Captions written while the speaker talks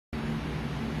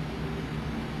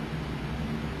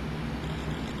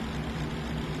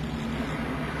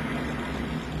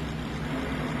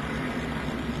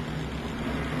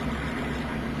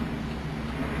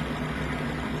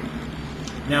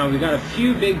Now we got a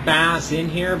few big bass in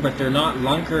here, but they're not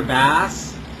lunker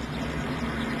bass.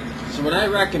 So what I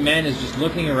recommend is just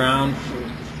looking around, for,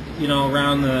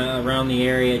 around the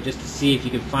area, just to see if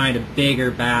you can find a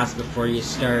bigger bass before you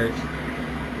start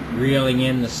reeling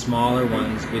in the smaller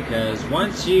ones. Because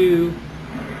once you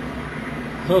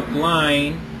hook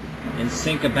line and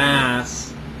sink a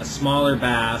bass, a smaller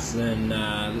bass than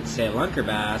let's say a lunker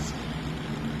bass,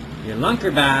 your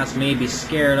lunker bass may be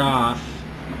scared off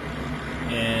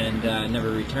and never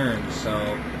return.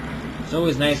 So it's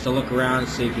always nice to look around and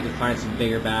see if you can find some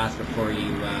bigger bass before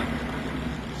you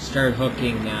start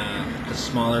hooking the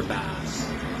smaller bass.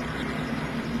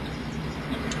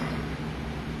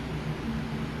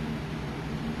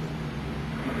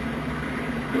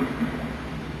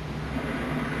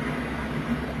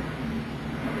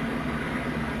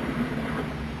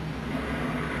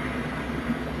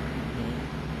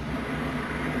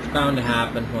 It's bound to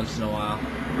happen once in a while.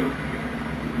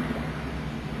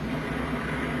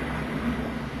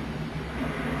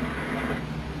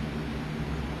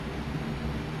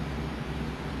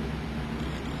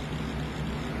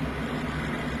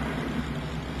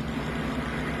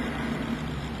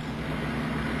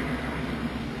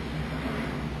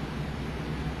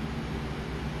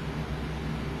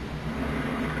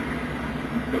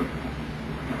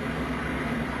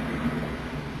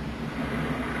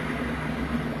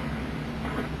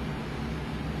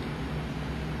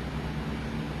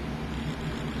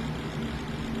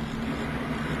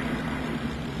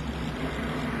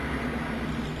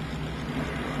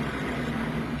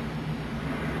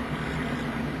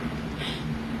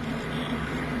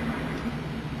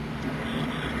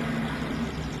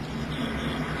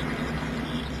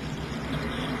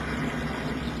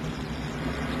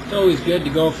 It's always good to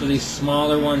go for these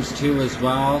smaller ones too as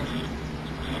well.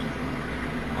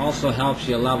 Also helps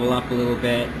you level up a little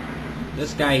bit.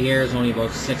 This guy here is only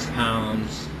about 6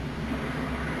 pounds.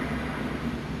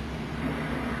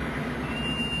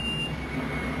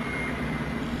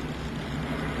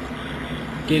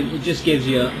 It just gives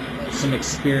you some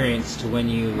experience to when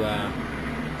you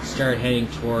start heading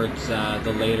towards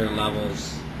the later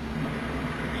levels.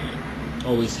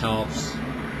 Always helps.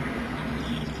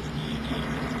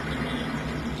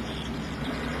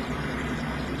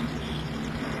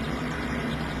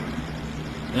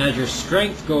 And as your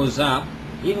strength goes up,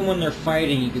 even when they're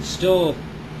fighting, you can still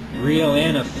reel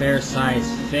in a fair-sized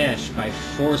fish by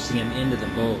forcing him into the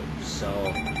boat. So,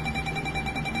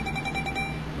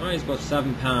 well, he's about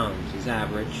 7 pounds. He's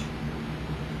average.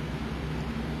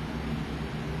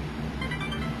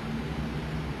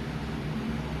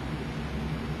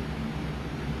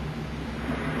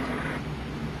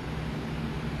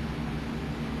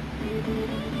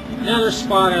 Another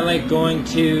spot I like going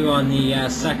to on the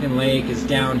second lake is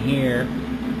down here.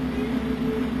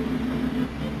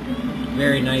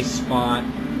 Very nice spot.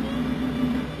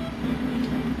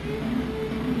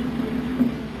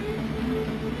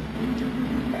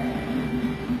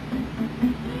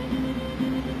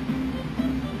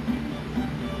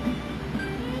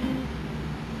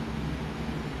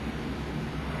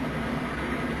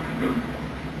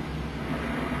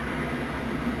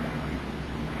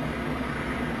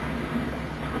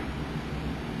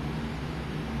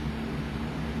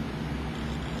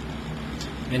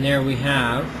 And there we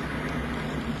have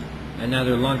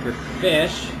another lunker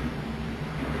fish.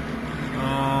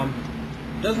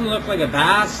 Doesn't look like a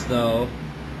bass though.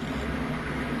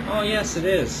 Oh yes, it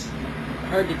is.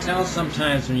 Hard to tell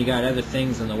sometimes when you got other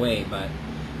things in the way, but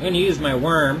I'm going to use my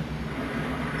worm.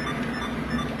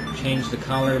 Change the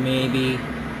color maybe.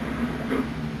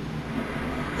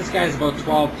 This guy's about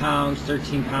 12 pounds,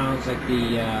 13 pounds like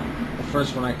the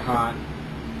first one I caught.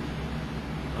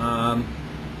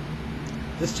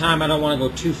 This time I don't want to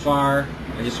go too far.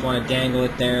 I just want to dangle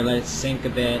it there, let it sink a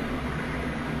bit.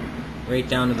 Right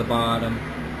down to the bottom.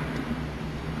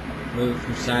 Move it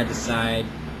from side to side.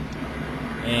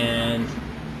 And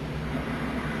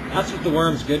that's what the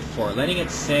worm's good for, letting it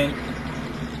sink.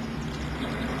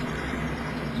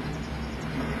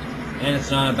 And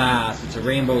it's not a bass, it's a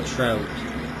rainbow trout.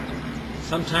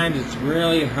 Sometimes it's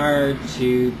really hard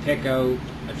to pick out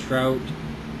a trout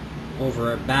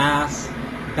over a bass.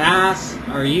 Bass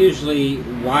are usually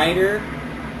wider,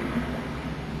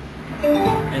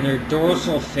 and their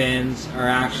dorsal fins are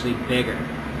actually bigger.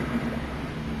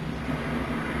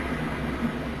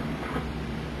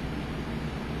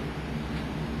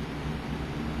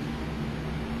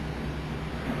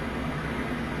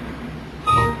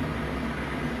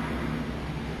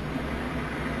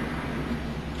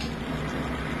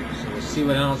 So we'll see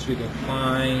what else we can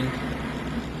find.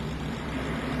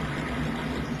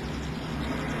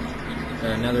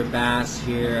 Got another bass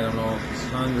here. I don't know if he's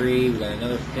hungry. We got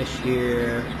another fish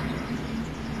here.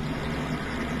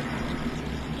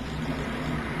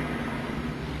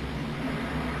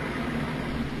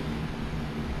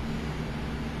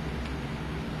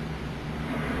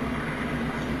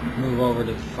 Move over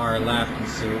to the far left and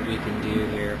see what we can do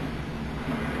here.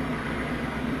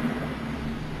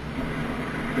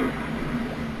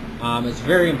 It's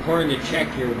very important to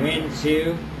check your wind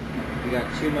too. If you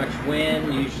got too much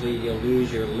wind, usually you'll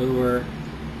lose your lure.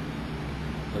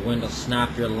 The wind will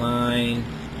snap your line.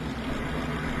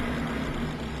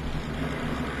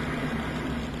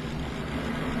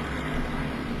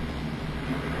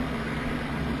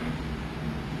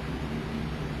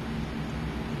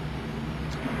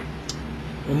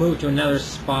 We'll move to another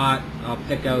spot. I'll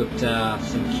pick out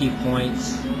some key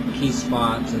points, key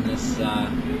spots in this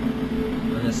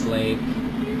on this lake.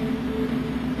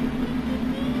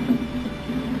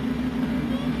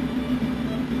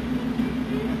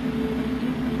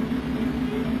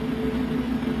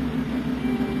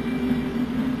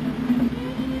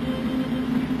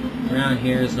 Around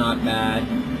here is not bad.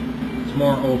 It's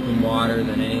more open water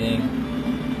than anything.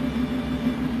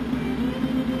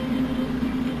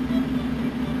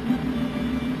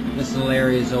 This little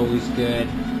area is always good.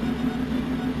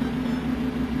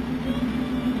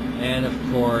 And of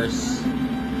course,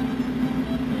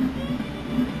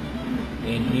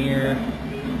 in here,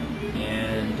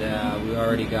 and we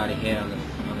already got a hit on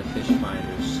the fish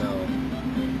finder, so.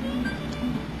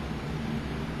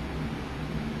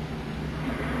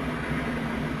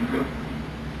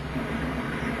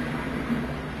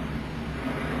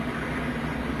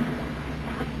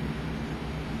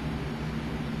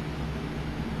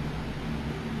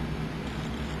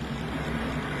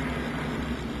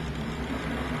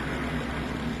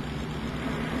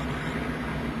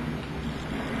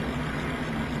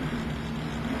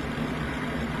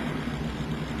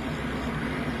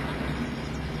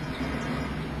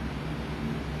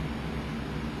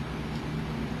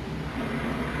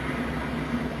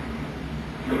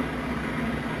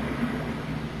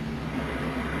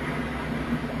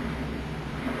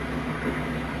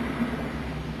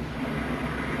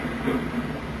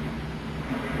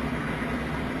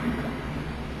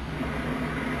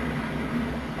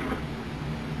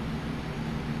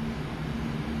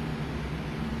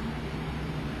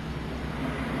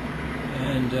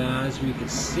 And as we can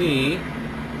see,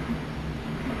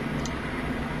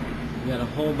 we got a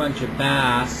whole bunch of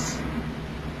bass.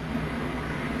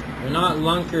 They're not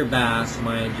lunker bass,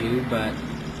 mind you, but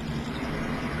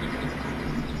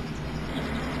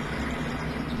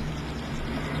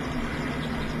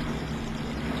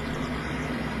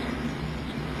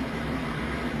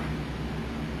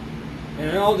and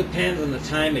it all depends on the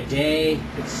time of day.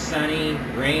 If it's sunny,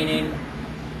 raining.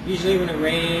 Usually when it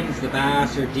rains, the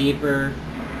bass are deeper.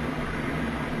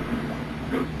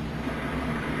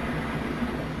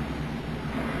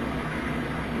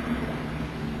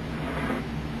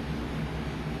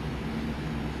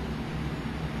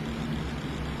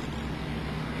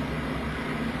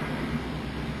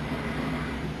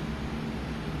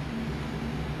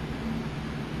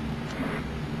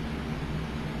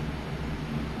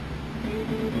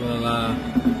 We'll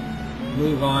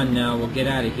move on now. We'll get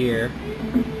out of here.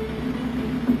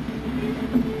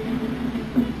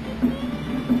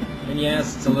 And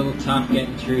yes, it's a little tough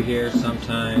getting through here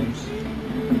sometimes.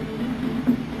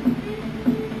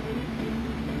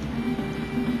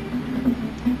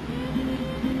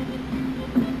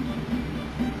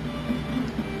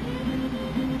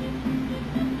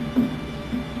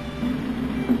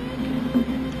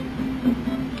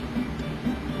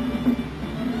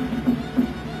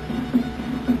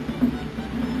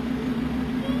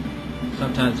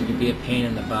 Sometimes it can be a pain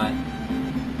in the butt.